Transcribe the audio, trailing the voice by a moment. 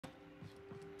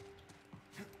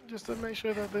just to make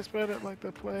sure that they spread it like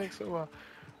the plague so well.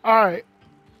 All right,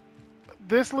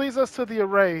 this leads us to the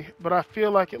array, but I feel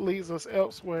like it leads us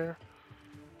elsewhere.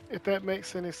 If that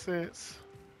makes any sense.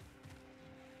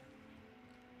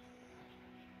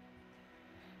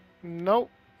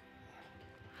 Nope.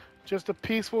 Just a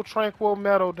peaceful, tranquil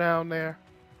meadow down there.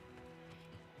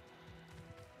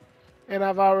 And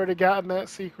I've already gotten that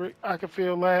secret. I can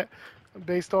feel that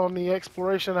based on the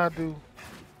exploration I do.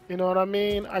 You know what I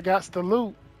mean? I got the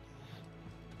loot.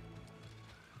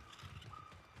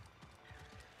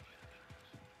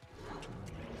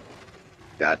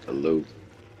 Got the loot.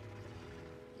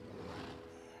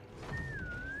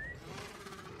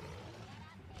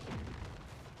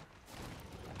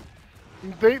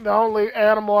 You think the only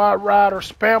animal I ride are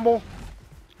Spammel?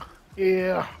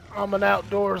 Yeah, I'm an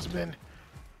outdoorsman.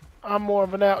 I'm more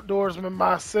of an outdoorsman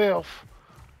myself.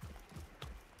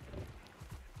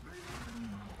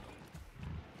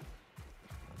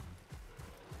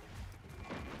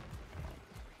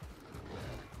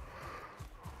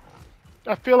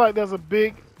 I feel like there's a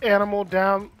big animal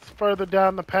down further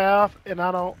down the path, and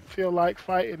I don't feel like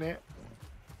fighting it.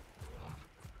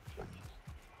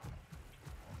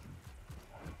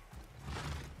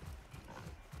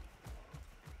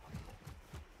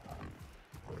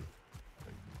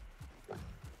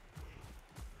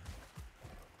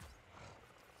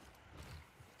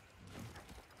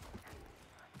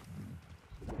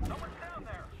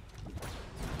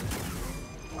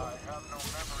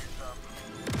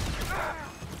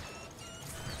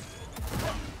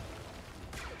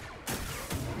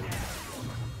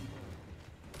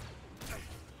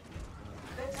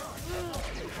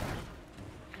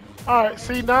 Alright,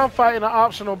 see, now I'm fighting an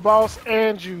optional boss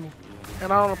and you.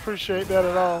 And I don't appreciate that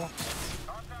at all.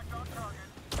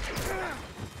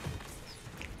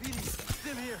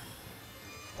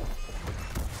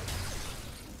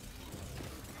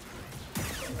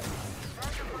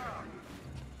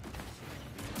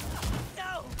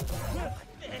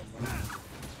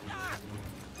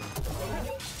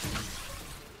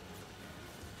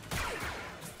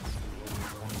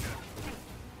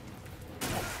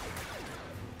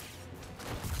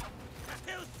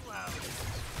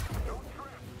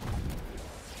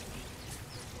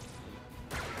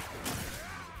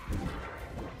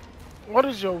 What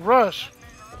is your rush?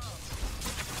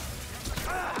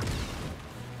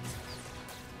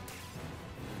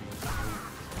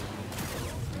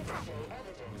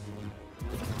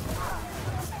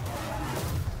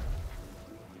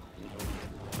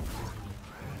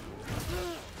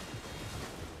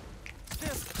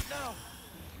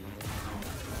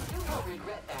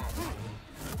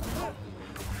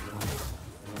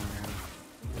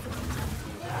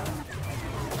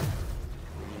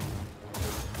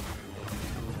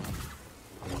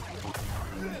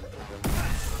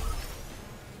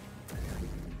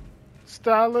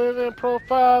 Styling and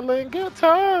profiling, good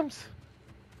times.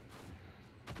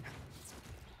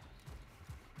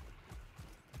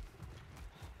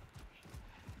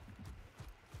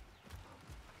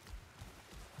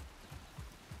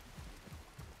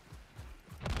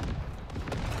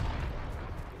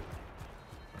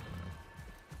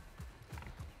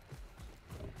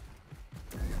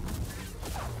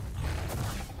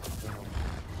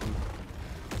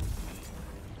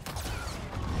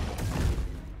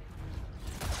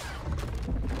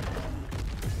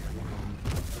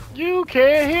 You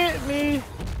can't hit me.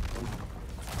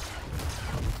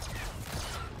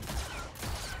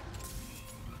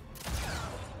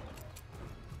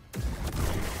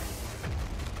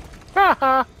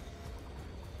 Haha.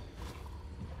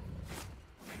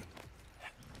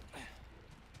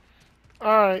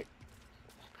 Alright.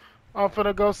 I'm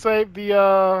finna go save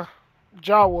the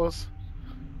Jawas.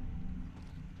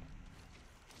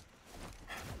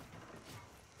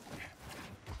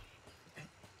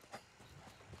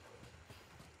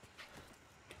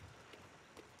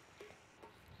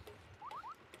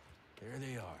 There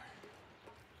they are.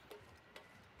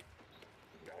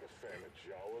 Not a fan of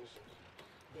Jawas.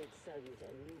 They'd sell you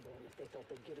their newborn if they thought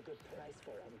they'd get a good price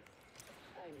for them.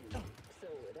 I mean, so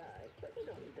would I, but we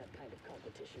don't need that kind of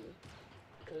competition.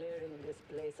 Clearing this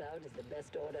place out is the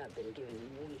best order I've been given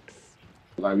in weeks.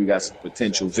 Like we got some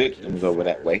potential victims over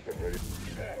that way. What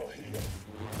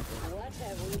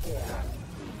have we here?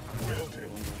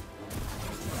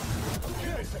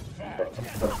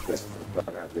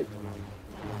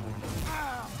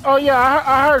 Oh yeah,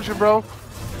 I heard you, bro.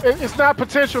 It's not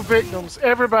potential victims.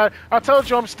 Everybody, I told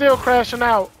you I'm still crashing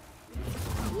out.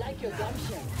 Like your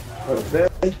gumption. For the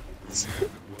family?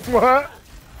 What?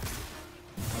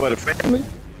 For the family?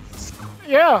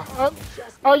 Yeah.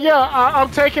 Oh yeah, I'm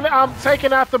taking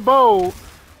out the bowl.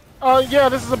 Oh yeah,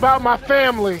 this is about my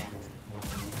family.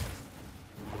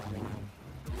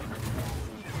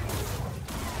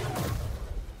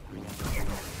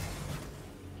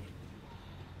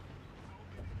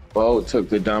 Bo took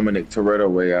the Dominic Toretto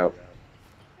way out.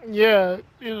 Yeah,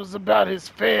 it was about his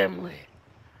family.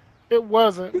 It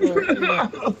wasn't, but you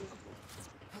know.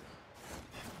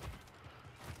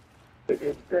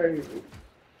 It's crazy.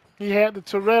 He had the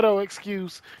Toretto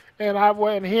excuse, and I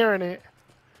wasn't hearing it.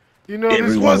 You know,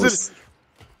 Everyone was.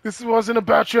 this wasn't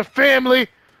about your family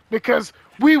because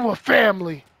we were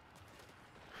family.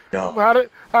 No. How did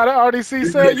RDC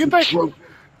This say? You nigga think drunk.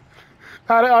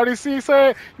 how did RDC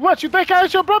say? What you think I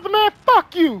was your brother, man?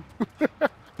 Fuck you.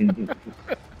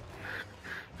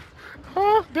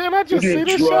 Huh? Didn't I You just see didn't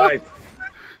this show? drive.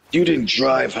 You didn't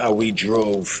drive how we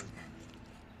drove.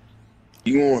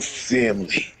 You want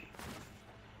family.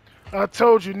 I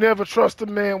told you never trust a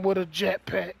man with a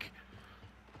jetpack.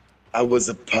 I was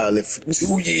a pilot for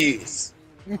 2 years.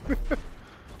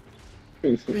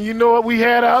 And you know what we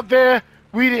had out there?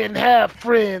 We didn't have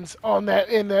friends on that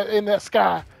in that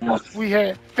sky. We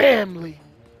had family.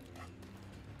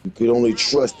 You could only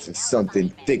trust in something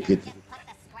thicker than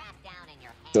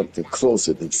something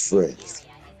closer than friends.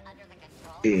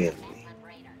 Family.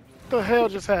 What the hell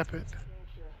just happened?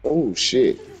 Oh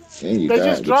shit. And you They died,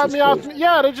 just which dropped is me off. crazy.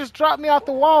 Yeah, they just dropped me off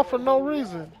the wall for no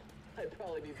reason. I'd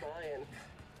probably be buying.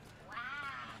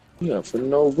 Yeah, for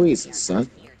no reason, son.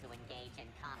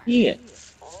 Yeah,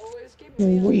 Always keep no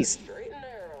me on the reason. straight and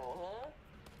narrow, huh?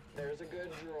 There's a good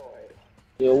droid.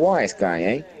 You're a wise guy, eh?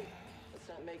 Hey, let's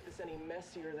not make this any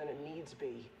messier than it needs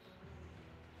be.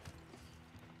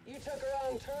 You took a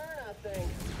wrong turn, I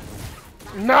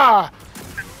think. Nah.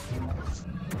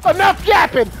 Enough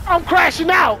yapping. I'm crashing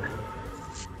out.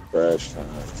 Crash time.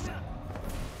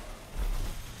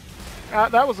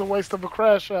 That was a waste of a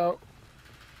crash out.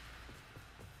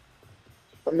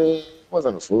 I mean, it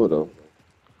wasn't a fool though.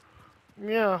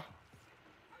 Yeah.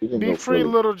 You didn't Be go free,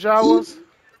 fully. little Jawas.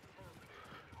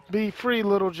 Be free,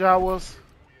 little Jawas.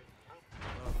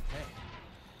 Okay.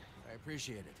 I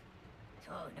appreciate it.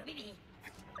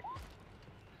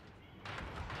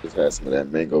 Just had some of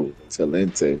that mango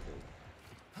Talente,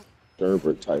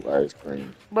 sherbet type ice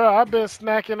cream. Bro, I've been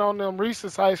snacking on them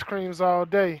Reese's ice creams all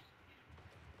day.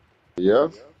 Yeah?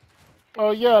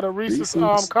 Oh yeah, the Reese's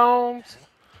Reese's? cones.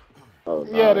 Oh,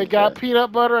 Yeah, no, they got okay.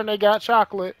 peanut butter and they got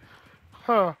chocolate.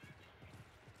 Huh.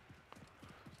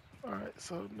 Alright,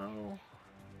 so no.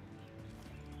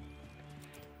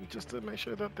 Just to make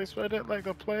sure that they spread it like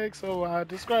the plague. So I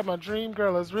describe my dream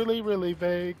girl as really, really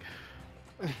vague.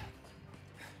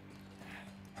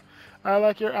 I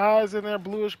like your eyes in their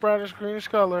bluish, brownish, greenish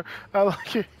color. I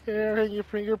like your hair and your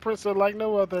fingerprints are like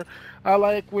no other. I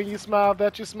like when you smile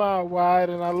that you smile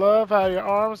wide, and I love how your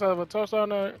arms have a torso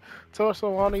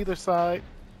on either side.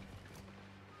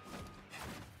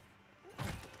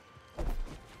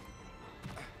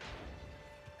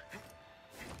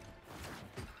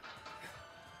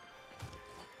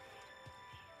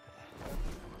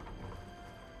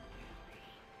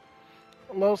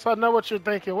 Los, I know what you're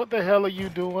thinking. What the hell are you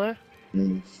doing?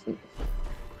 Mm.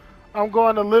 I'm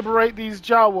going to liberate these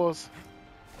Jawas.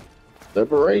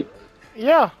 Liberate?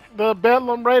 Yeah, the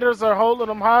Bedlam Raiders are holding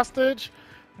them hostage.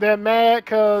 They're mad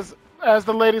because, as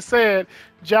the lady said,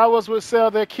 Jawas would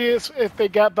sell their kids if they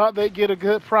thought they'd get a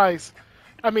good price.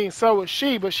 I mean, so would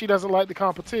she, but she doesn't like the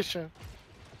competition.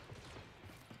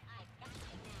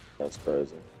 That's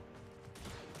crazy.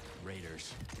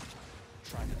 Raiders.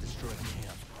 Trying to destroy the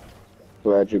camp.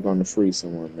 Glad you're going to free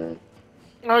someone, man.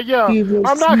 Oh yeah,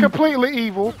 I'm not completely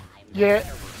evil yet.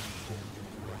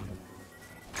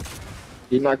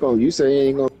 You're not going to, you say you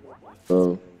ain't going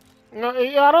to. No,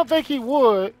 yeah, I don't think he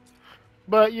would,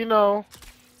 but you know.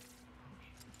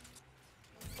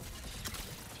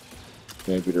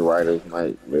 Maybe the writers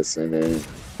might listen and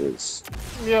just.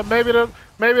 Yeah, maybe the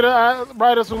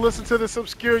writers will listen to this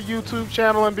obscure YouTube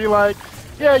channel and be like,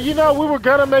 yeah, you know, we were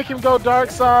gonna make him go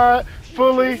dark side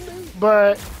fully,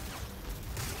 but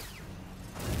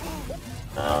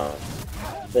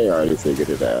They already figured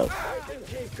it out.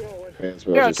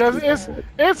 yeah, because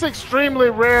it's extremely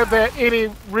rare that any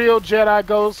real Jedi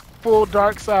goes full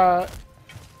dark side.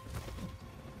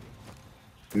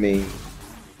 I mean,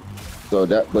 so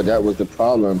that was the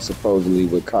problem supposedly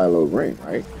with Kylo Ren,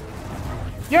 right?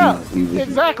 Yeah, He was-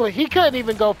 exactly. He couldn't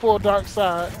even go full dark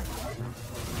side.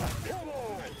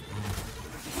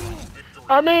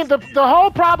 I mean, the whole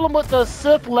problem with the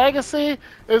Sith legacy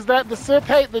is that the Sith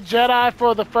hate the Jedi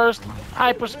for the first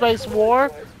hyperspace war.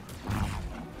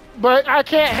 But I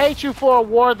can't hate you for a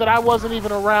war that I wasn't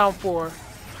even around for.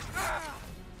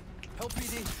 Help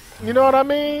PD. You know what I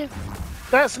mean?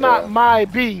 That's not Yeah. my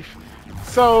beef.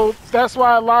 So that's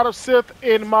why a lot of Sith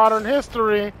in modern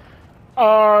history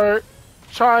are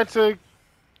trying to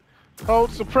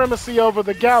hold supremacy over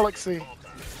the galaxy.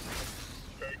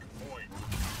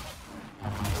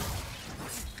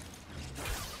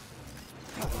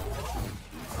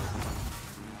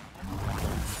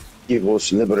 Give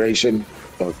us liberation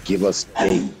or give us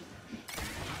pain.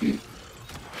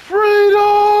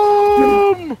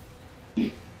 Freedom!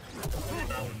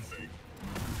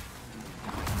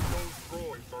 Those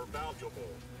droids are valuable.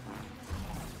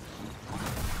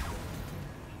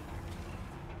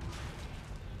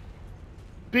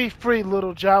 Be free,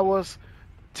 little Jawas.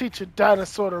 Teach a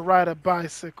dinosaur to ride a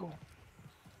bicycle.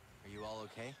 Are you all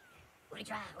okay?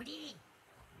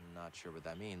 Not sure what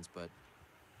that means, but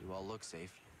you all look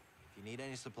safe. If you need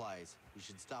any supplies, you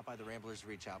should stop by the Ramblers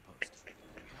Reach outpost.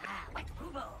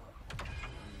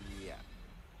 Yeah.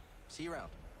 See you around.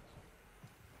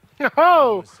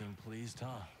 Oh, Seem pleased, huh?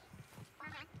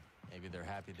 Maybe they're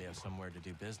happy they have somewhere to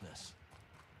do business.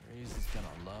 Reese is gonna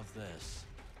love this.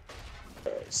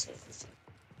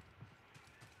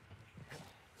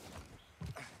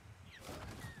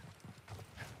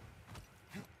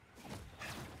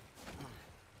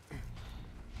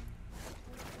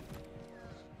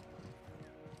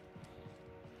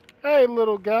 hey,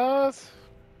 little guys.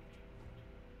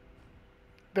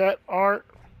 That aren't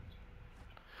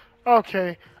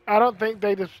okay. I don't think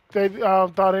they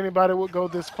thought anybody would go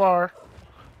this far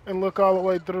and look all the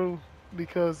way through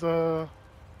because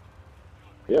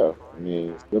Yeah, I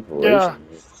mean, it's yeah, liberation.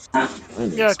 I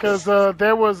didn't yeah, expect. because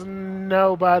there was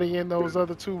nobody in those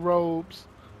other two robes.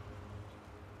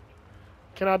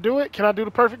 Can I do it? Can I do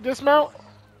the perfect dismount?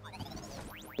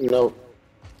 No.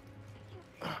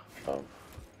 Oh.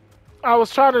 I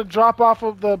was trying to drop off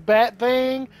of the bat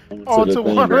thing To the onto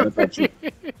thing, one man. of the.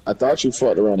 I thought you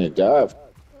fucked around and dived.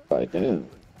 Like, damn.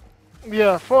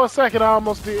 Yeah, for a second I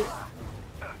almost did.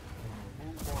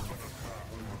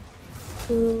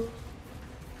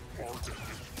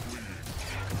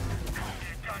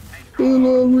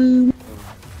 Hillary.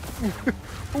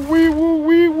 Wee woo,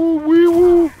 wee woo, wee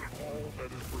woo.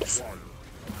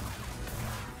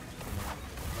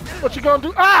 What you gonna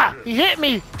do? Ah! He hit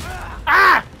me!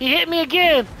 Ah! He hit me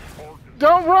again!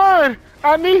 Don't run!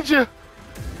 I need you!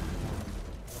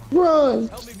 Run.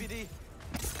 Help me, BD.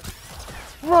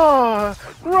 Run!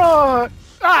 Run!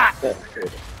 Ah!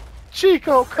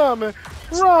 Chico coming!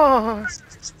 Run!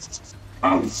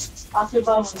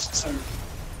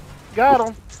 Got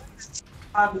him.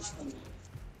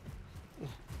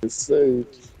 Say,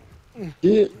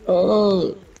 get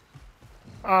up.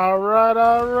 Alright,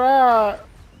 alright.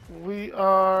 We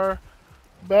are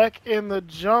back in the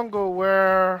jungle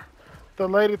where the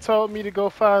lady told me to go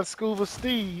find Scuba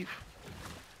Steve.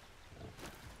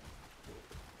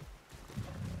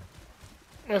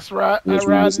 That's right. Which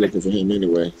we was looking for him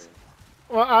anyway.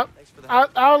 Well, Thanks for the I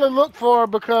help. I only look for her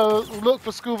because look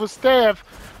for Scuba Steph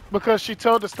because she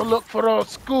told us to look for old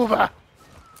Scuba.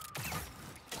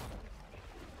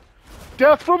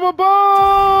 Death from above.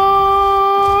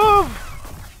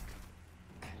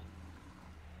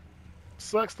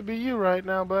 Sucks to be you right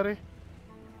now, buddy.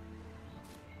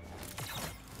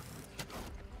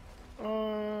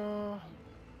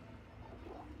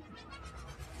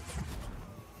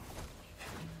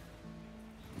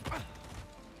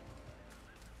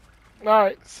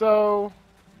 Alright, so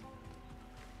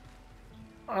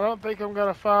I don't think I'm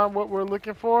gonna find what we're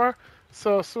looking for.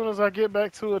 So as soon as I get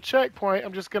back to a checkpoint,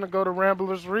 I'm just gonna go to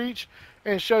Rambler's Reach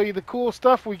and show you the cool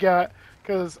stuff we got.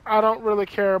 Cause I don't really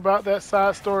care about that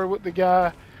side story with the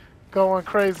guy going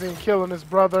crazy and killing his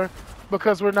brother,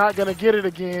 because we're not gonna get it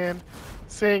again,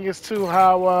 seeing as to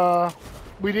how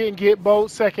we didn't get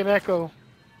Bolt's second echo.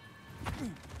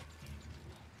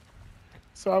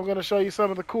 So I'm gonna show you some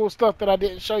of the cool stuff that I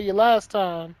didn't show you last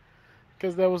time,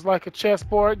 because there was like a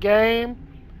chessboard game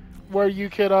where you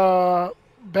could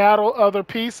battle other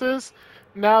pieces.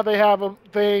 Now they have a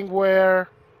thing where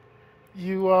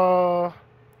you oh,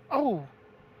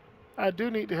 I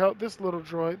do need to help this little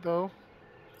droid though.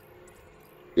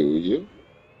 Do you?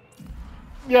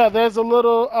 Yeah, there's a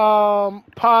little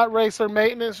pod racer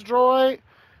maintenance droid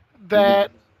Mm-hmm.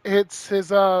 that it's his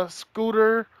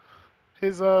scooter,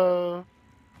 his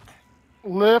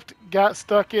lift got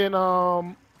stuck in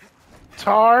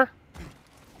tar.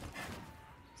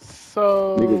 Nigga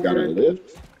So got a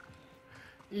lift?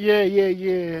 yeah, yeah,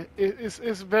 yeah.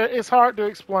 It's hard to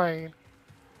explain.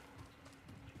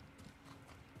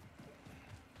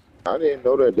 I didn't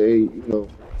know that they,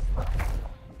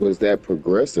 was that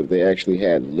progressive. They actually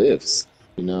had lifts.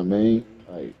 You know what I mean?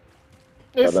 Like,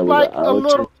 thought It's that was an like a hour or two.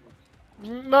 little.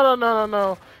 No, no, no, no,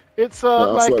 no. It's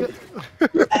No, it's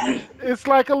like like it's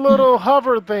like a little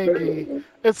hover thingy.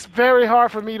 It's very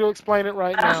hard for me to explain it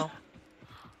right now.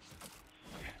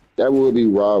 that would be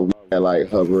raw. We had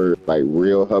like like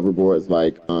real hoverboards,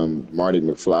 like Marty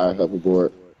McFly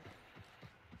hoverboard.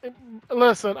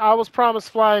 Listen, I was promised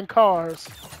flying cars.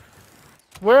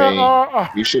 Where Dang, are?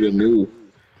 we should have knew.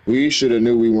 We should have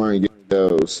knew we weren't getting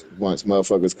those once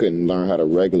motherfuckers couldn't learn how to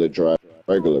regular drive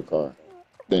a regular car.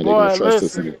 Then they gonna Boy, trust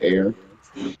us in listen. the air,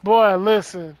 Boy,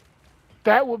 listen.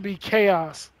 That would be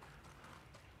chaos.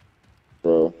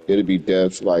 bro. It'd be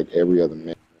death like every other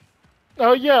man.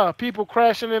 Oh yeah, people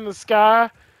crashing in the sky.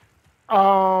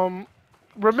 Um,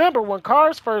 remember when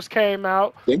cars first came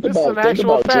out? This is an Think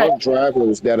actual about fact. drunk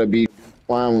drivers that'll be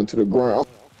plowing to the ground.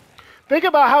 Think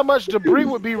about how much debris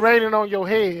would be raining on your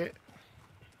head.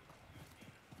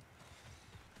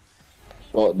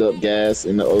 Fucked up gas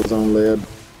in the ozone layer,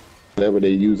 whatever they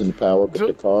using to power up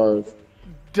the cars.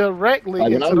 Directly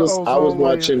Like when into the I was ozone layer.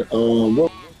 watching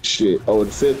what shit, oh,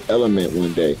 The Fifth Element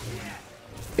one day,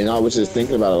 and I was just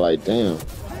thinking about it like, damn,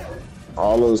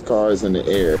 all those cars in the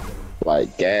air,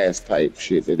 like gas type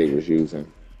shit that they was using.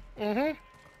 Mhm.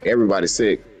 Everybody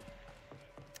sick.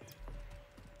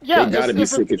 Yeah, They gotta be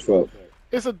sick as fuck.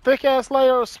 it's a thick ass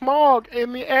layer of smog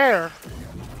in the air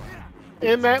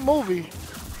in that movie.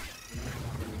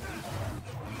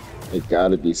 They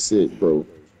gotta be sick, bro.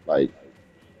 Like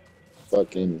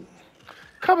fucking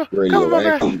Cover my man.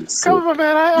 radioactive Cover sick. my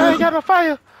man. I ain't got no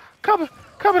fire. Cover,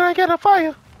 I ain't got no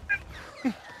fire.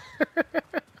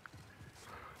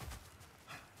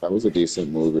 That was a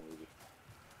decent movie.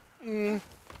 Mm,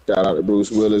 Shout out to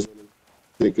Bruce Willis.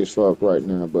 Sick as fuck right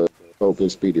now, but hope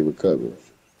his speedy recovery.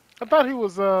 I thought he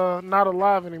was not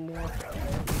alive anymore.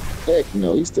 Heck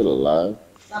no, he's still alive.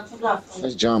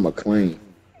 That's John McClane.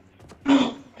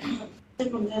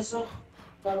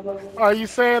 Are you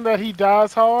saying that he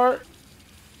dies hard?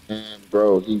 And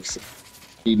bro,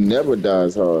 he never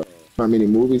dies hard. How many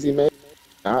movies he made?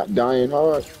 Not dying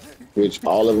hard, which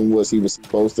all of them was he was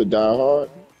supposed to die hard,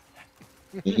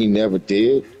 and he never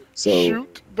did. So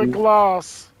Shoot the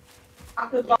glass.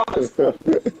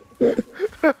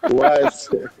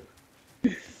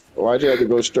 why'd you have to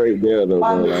go straight there though,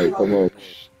 bro? Like, come on,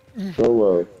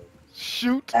 go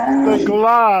Shoot the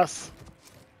glass.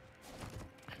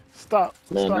 Stop.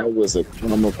 man, Stop. that was a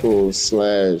comical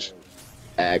slash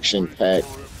action packed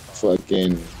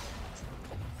fucking.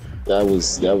 That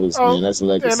was man, that's And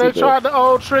legacy, they bro. tried the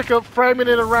old trick of framing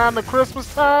it around the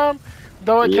Christmas time,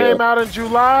 though it Yeah. came out in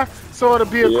July, so it'll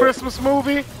be a Yeah. Christmas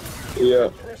movie. Yeah.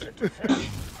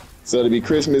 So it'll be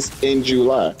Christmas in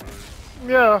July.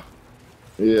 Yeah.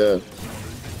 Yeah.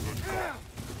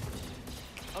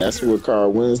 That's where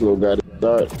Carl Winslow got to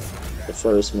start. The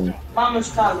first one. Well,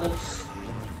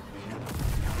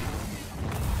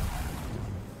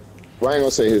 I ain't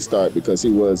gonna say his start because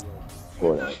he was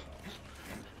for that.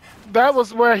 That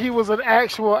was where he was an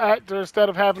actual actor instead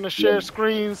of having to share the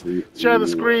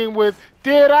screen with,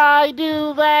 did I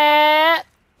do that?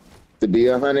 To be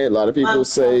 100, a lot of people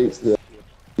say,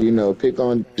 pick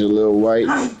on Jaleel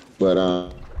White,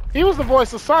 but He was the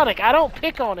voice of Sonic. I don't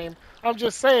pick on him. I'm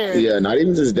just saying. yeah, not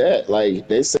even just that. Like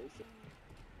they say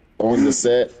on the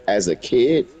set as a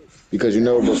kid, because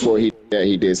before he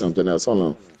did something else. Hold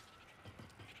on.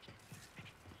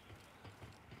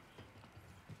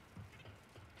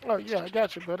 Oh, yeah, I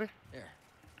got you, buddy. There.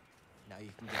 Now you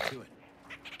can get to it.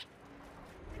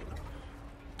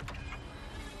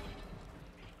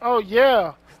 Oh,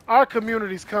 yeah. Our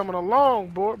community's coming along,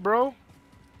 bro.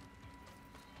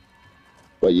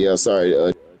 But yeah,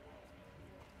 sorry.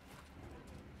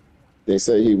 They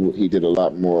say he did a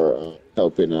lot more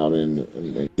helping out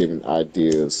and giving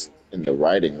ideas in the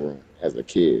writing room as a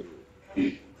kid,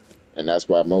 and that's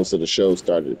why most of the shows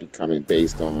started becoming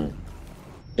based on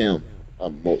him. You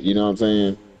know what I'm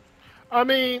saying? I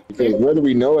mean, Because whether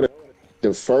we know it,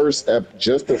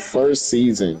 just the first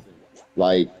season,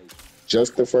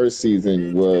 just the first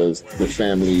season was the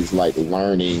families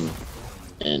learning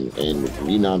and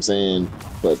you know what I'm saying.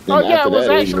 But then yeah, after it was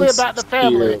that, actually about the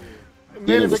family. And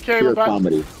then it it was became pure about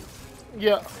comedy.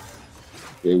 Yeah.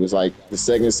 It was like the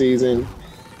second season,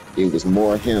 it was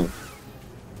more him.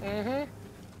 Mhm.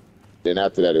 Then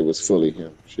after that, it was fully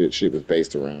him. Shit was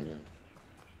based around him.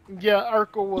 Yeah,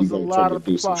 Urkel was He a gonna lot come of to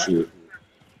the do some plot. shit.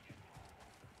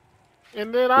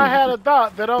 And then I had a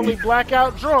thought that only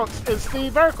blackout drunks and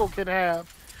Steve Urkel can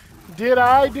have. Did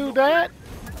I do that?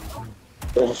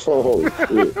 Oh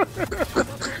shit!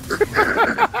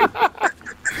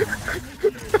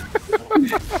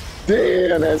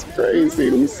 Damn, that's crazy.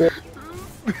 He said,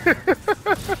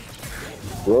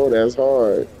 "Bro, that's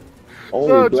hard." Only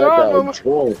So blackout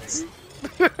drunks.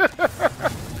 Which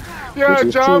Yeah,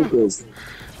 is true, John. because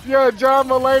Yeah, John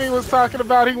Mulaney was talking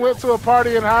about he went to a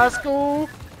party in high school,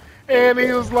 and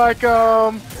he was like,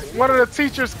 one of the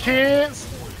teacher's kids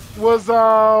was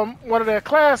one of their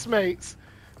classmates.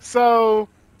 So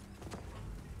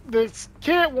this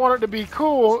kid wanted to be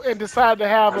cool and decided to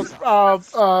have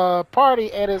a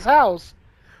party at his house,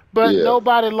 but yeah,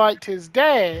 nobody liked his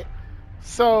dad.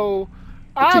 So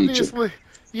the teacher. obviously,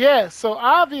 yeah. So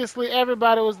obviously,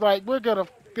 everybody was like, "We're gonna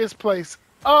f this place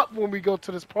up when we go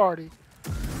to this party."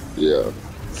 Yeah.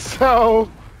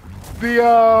 So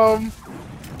the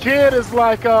kid is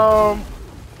like,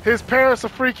 his parents are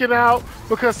freaking out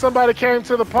because somebody came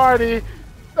to the party.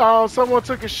 Someone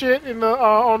took a shit in the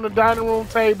on the dining room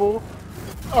table.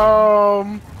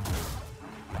 Um,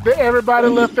 everybody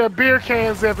left their beer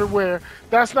cans everywhere.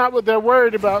 That's not what they're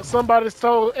worried about. Somebody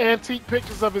stole antique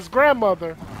pictures of his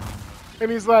grandmother.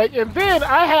 And he's like, and then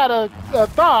I had a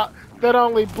thought that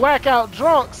only blackout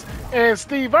drunks and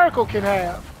Steve Urkel can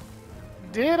have.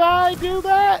 Did I do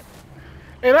that?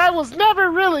 And I was never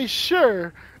really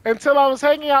sure until I was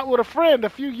hanging out with a friend a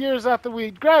few years after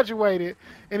we graduated.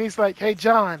 And he's like, hey,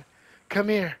 John, come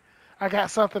here. I got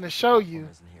something to show Phone you.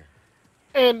 isn't here.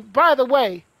 And by the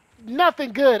way,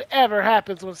 nothing good ever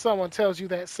happens when someone tells you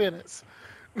that sentence.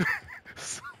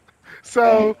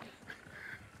 so,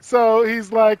 so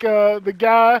he's like, the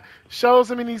guy shows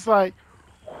him and he's like,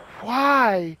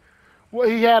 why? Well,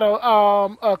 he had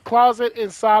a closet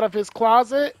inside of his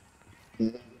closet.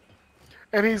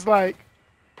 And he's like,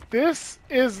 this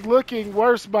is looking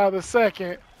worse by the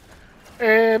second.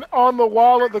 And on the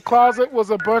wall of the closet was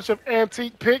a bunch of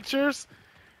antique pictures.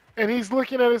 And he's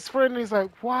looking at his friend and he's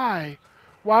like, why?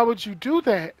 Why would you do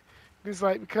that? And he's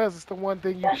like, because it's the one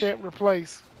thing you can't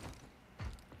replace.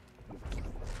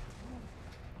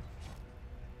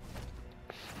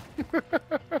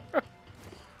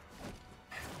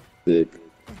 Sick.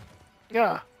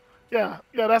 Yeah, yeah,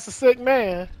 that's a sick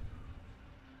man.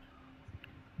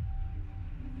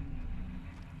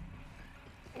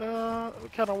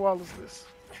 What kind of wall is this?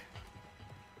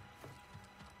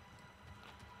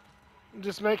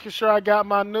 Just making sure I got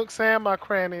my nooks and my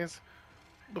crannies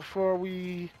before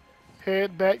we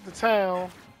head back to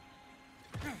town.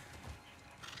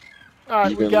 All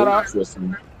right, You we been got looking our. for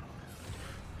some.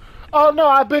 Oh no,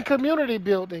 I've been community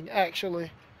building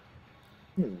actually.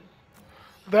 Hmm.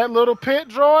 That little pit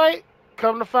droid,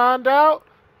 come to find out,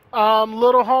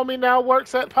 little homie now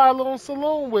works at Pylon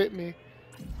Saloon with me.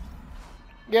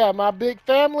 Yeah, my big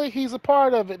family, he's a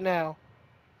part of it now.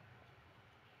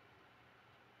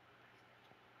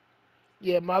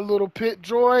 Yeah, my little pit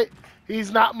droid,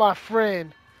 he's not my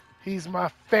friend. He's my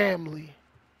family.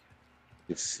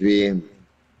 You feel me?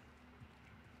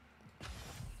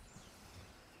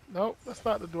 Nope, that's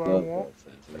not the door I Love want.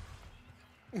 that family.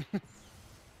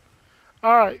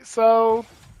 Alright, so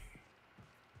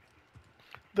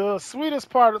the sweetest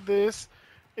part of this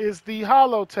is the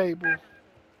hollow table.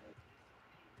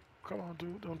 Come on,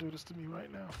 dude, don't do this to me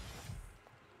right now.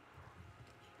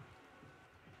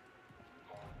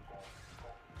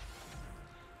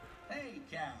 Hey,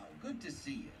 Cal. Good to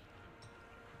see you.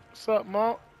 What's up,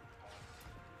 Monk?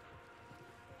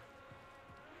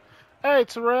 Hey,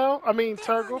 Terrell. I mean, There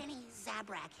Turgle. aren't any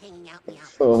Zabrak hanging out in the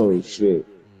outpost, Oh are there? shit.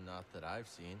 Not that I've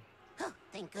seen. Huh,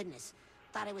 thank goodness.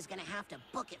 Thought I was gonna have to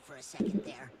book it for a second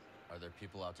there. Are there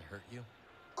people out to hurt you?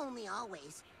 Only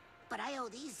always. But I owe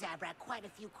these Zabrak quite a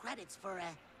few credits for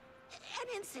an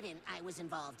incident I was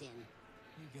involved in.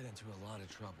 You get into a lot of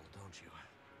trouble, don't you?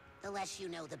 The less you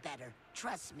know, the better.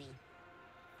 Trust me.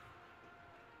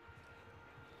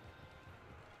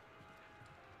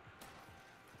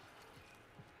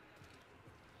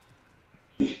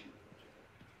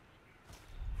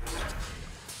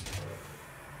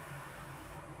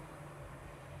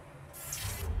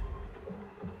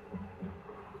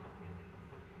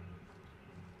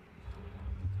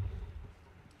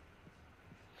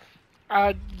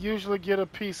 I usually get a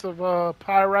piece of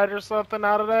pyrite or something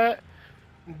out of that.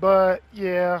 But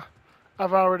yeah,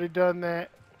 I've already done that.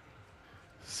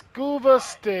 Scuba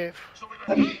stiff. So we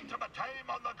return to the time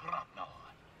on the grapnel.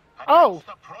 Oh, Against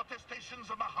the protestations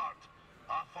of the heart,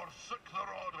 I forsook the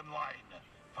rod and line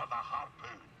for the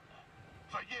harpoon.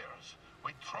 For years,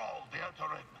 we trawled the outer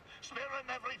rim, spearing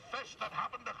every fish that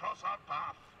happened across our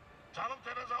path.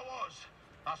 Talented as I was,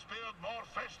 I speared more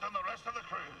fish than the rest of the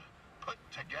crew, put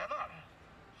together.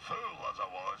 Fool as I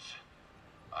was,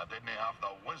 I didn't have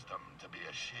the wisdom to be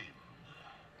ashamed.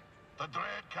 The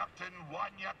dread Captain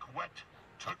Wanyak Wet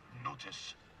took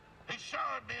notice. He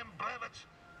showered me in brevets,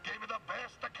 gave me the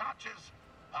best of catches,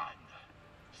 and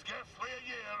scarcely a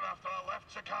year after I left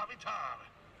Sakavi Tar,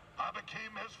 I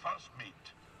became his first meat.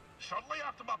 Shortly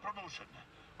after my promotion,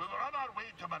 we were on our way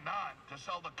to Manan to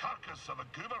sell the carcass of a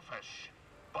gooberfish.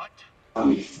 But,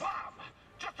 wham!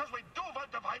 Just as we dove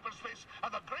out of hyperspace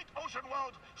and the great ocean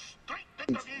world streaked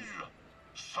into view,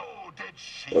 so did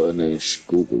she. Oh, and then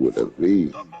Scuba with a V.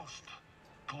 The most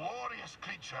glorious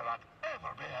creature I'd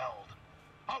ever beheld.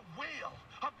 A whale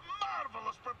of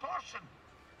marvelous proportion.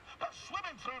 But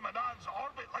swimming through Manan's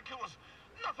orbit like it was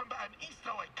nothing but an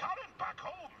easterly current back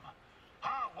home.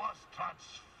 I was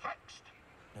transfixed.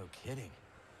 No kidding.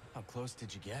 How close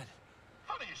did you get?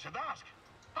 Funny you should ask.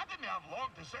 I didn't have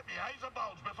long to set my eyes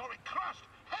abulge before we crashed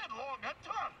headlong into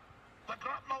her. The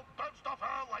grapnel bounced off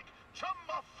her like chum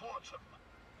off flotsam.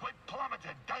 We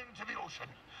plummeted down to the ocean,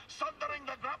 sundering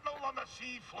the grapnel on the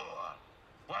sea floor,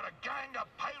 where a gang of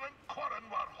pirate quarren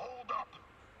were holed up.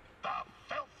 The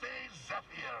filthy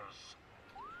Zephyrs.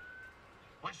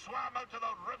 We swam out to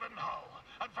the riven hull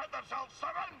and found ourselves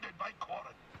surrounded by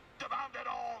quarren, demanded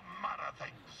all manner of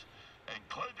things,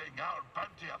 including our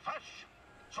bounty of fish.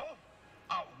 So,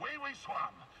 away we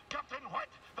swam, Captain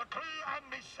White, the crew, and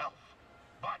myself.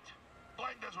 But,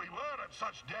 blind as we were at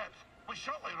such depth, we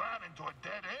shortly ran into a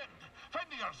dead end,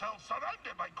 finding ourselves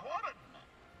surrounded by quarren.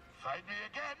 Find me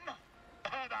again,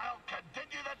 and I'll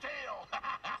continue the tale.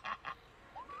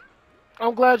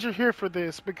 I'm glad you're here for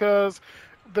this because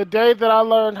the day that I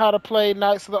learned how to play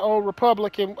Knights of the Old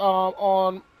Republic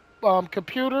on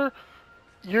computer,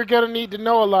 you're gonna need to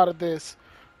know a lot of this.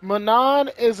 Manan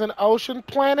is an ocean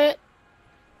planet.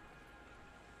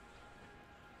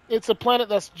 It's a planet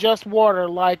that's just water.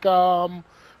 Like,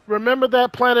 remember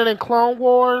that planet in Clone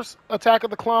Wars, Attack of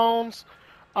the Clones,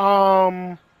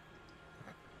 um,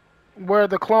 where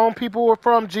the clone people were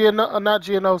from? Not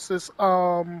Geonosis.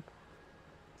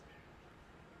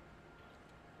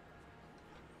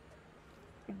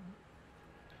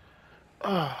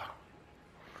 Uh,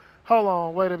 hold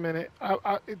on, wait a minute.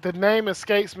 The name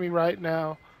escapes me right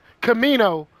now.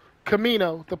 Camino,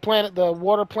 Camino, the planet, the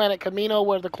water planet Camino,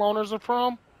 where the cloners are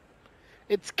from.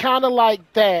 It's kind of like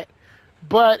that,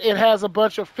 but it has a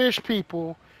bunch of fish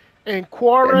people. And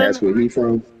And that's Quarren, where he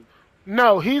from?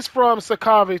 no, he's from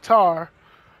Sakavitar.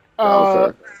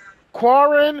 Uh, Okay.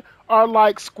 Quarren are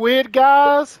like squid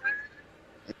guys,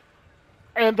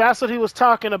 and that's what he was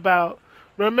talking about.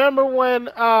 Remember when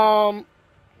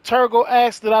Turgle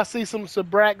asked, "Did I see some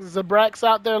Zabraks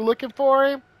out there looking for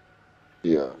him?"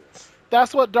 Yeah.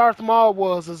 That's what Darth Maul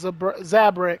was, a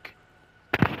Zabrak.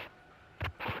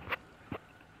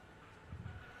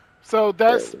 So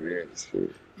That that's red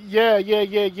shit.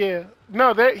 yeah.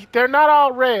 No, they're not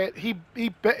all red.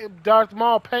 Darth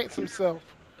Maul paints himself.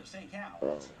 Say, Cal,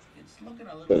 Oh. it's looking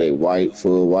a So little they like we're white, going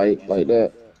full into a white like musical.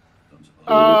 that? Don't suppose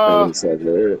And he just you paint Uh, himself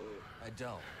red? I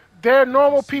don't. they're But if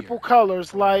normal he's people here,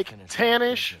 colors, I want to like finish that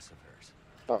tannish. business of hers.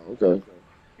 Oh, okay.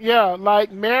 Yeah,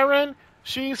 like Marin,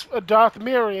 she's a Darth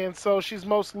Mirian, so she's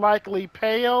most likely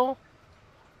pale.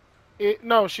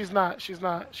 No, she's not. She's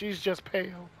not. She's just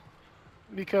pale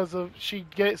because of she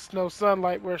gets no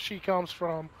sunlight where she comes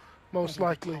from, most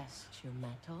Ready to likely. test your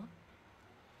metal?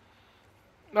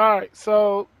 All right,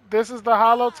 so this is the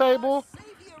hollow table.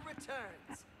 Savior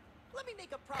returns. Let me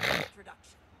make a proper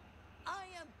introduction. I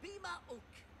am Bima Ook,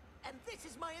 and this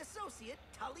is my associate,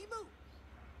 Tully Moo.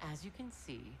 As you can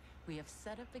see, we have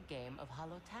set up a game of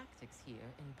hollow tactics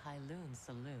here in Pyloon's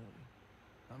saloon.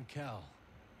 I'm Cal.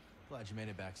 Glad you made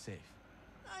it back safe.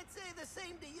 I'd say the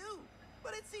same to you,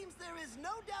 but it seems there is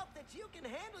no doubt that you can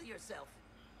handle yourself.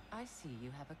 I see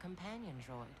you have a companion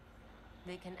droid.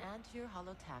 They can add to your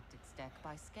hollow tactics deck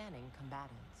by scanning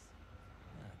combatants.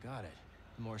 Got it.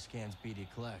 The more scans BD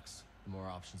collects, the more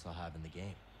options I'll have in the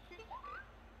game.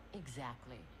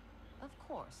 Exactly. Of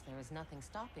course, there is nothing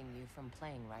stopping you from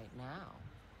playing right now.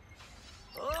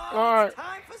 Oh, All right, it's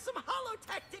time for some hollow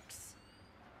tactics.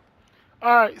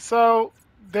 all right. So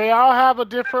they all have a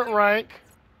different rank,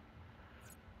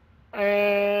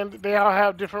 and they all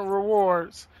have different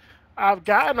rewards. I've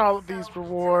gotten all of these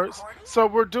rewards, so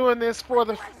we're doing this for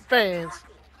the fans.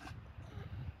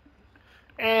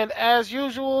 And as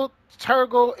usual,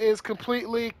 Turgle is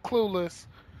completely clueless.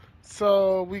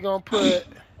 So we gonna put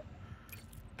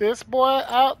this boy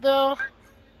out there,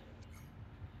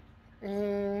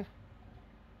 mm,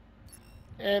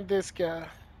 and this guy.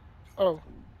 Oh,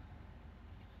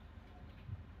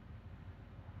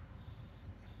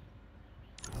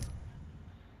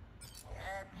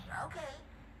 Okay.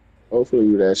 Hopefully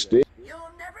you that stick.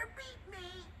 You'll never beat me.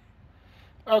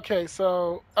 okay.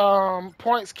 So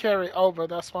points carry over.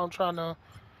 That's why I'm trying to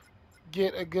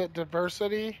get a good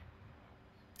diversity.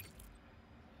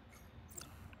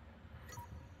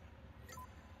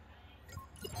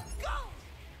 Go!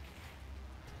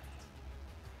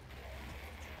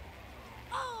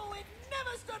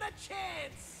 never stood a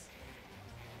chance.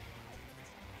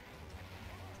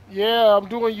 Yeah, I'm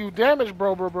doing you damage,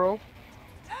 bro. And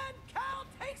Cal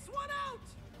takes one out.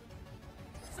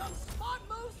 Some smart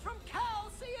moves from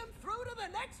Cal see him through to the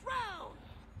next round.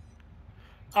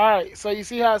 Alright, so you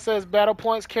see how it says battle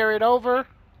points carried over?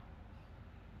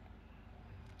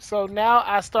 So now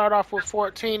I start off with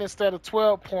 14 instead of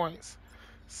 12 points.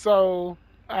 So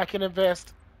I can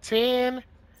invest 10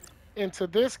 into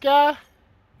this guy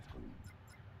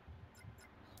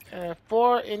and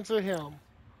 4 into him.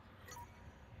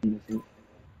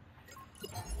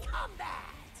 Combat.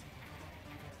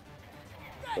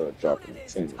 That Dropping unit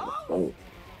is 10 on the toast. floor.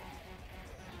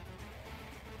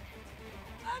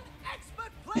 An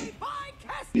expert play by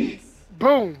Kestis.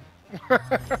 Boom!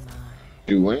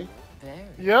 Doing? Very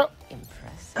Yep.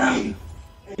 impressive.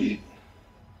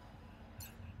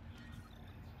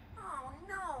 Oh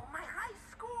no, my high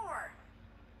score.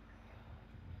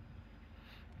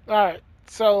 Alright,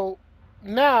 so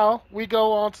now we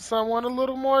go on to someone a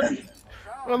little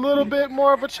bit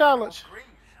more of a challenge.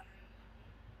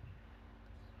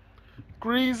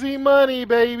 Greasy money,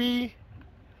 baby.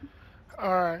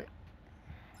 Alright.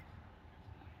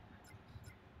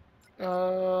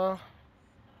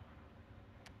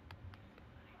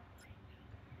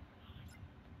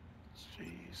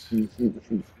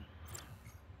 Jeez.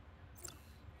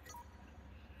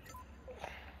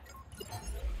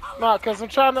 Nah, because I'm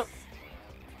trying to...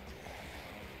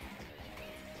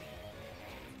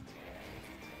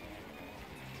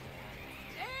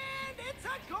 And it's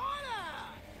a corner.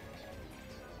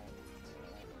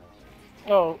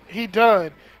 Oh, he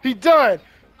done. He done.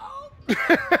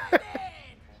 Open-minded.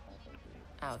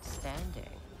 Outstanding.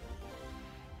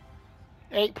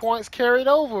 8 points carried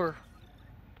over.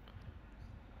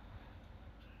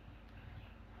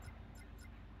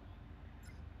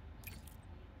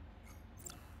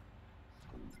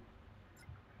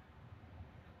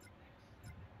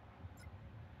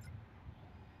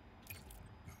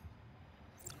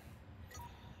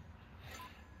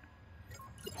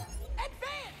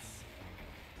 Advance.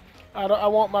 I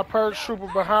want my purge trooper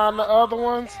behind the other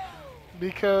ones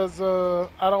because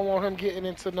I don't want him getting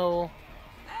into no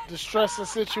distressing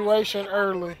situation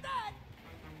early.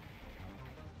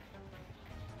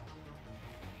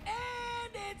 And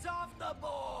it's off the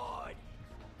board.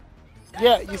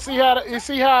 Yeah, you see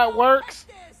how it works?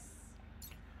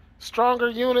 Stronger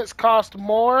units cost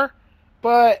more,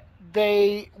 but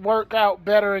they work out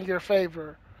better in your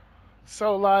favor.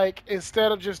 So like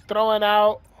instead of just throwing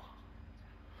out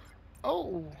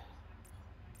oh.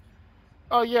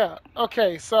 Oh yeah.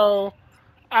 Okay, so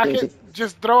I could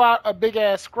just throw out a big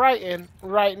ass Crichton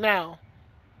right now.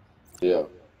 Yeah.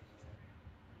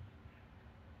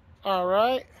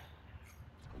 Alright.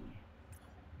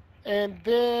 And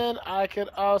then I could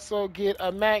also get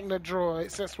a Magna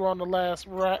Droid since we're on the last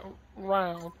round.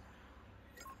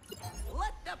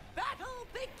 Let the battle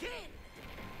begin.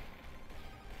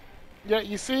 Yeah,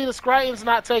 you see the Crichton's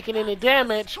not taking any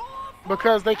damage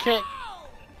because they can't.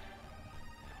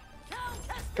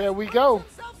 There we go.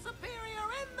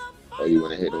 Oh, you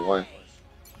want to hit the one?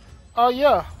 Oh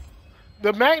yeah.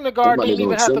 The Magna Guard didn't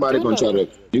even have to Somebody do gonna try nothing.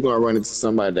 to. You gonna run into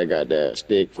somebody that got that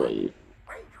stick for you.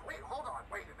 Wait, hold on,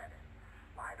 wait a minute.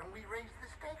 Why don't we raise the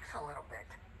stakes a little bit?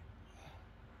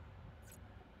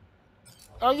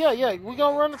 Oh yeah. We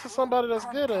gonna run into somebody that's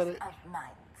good at it. Of my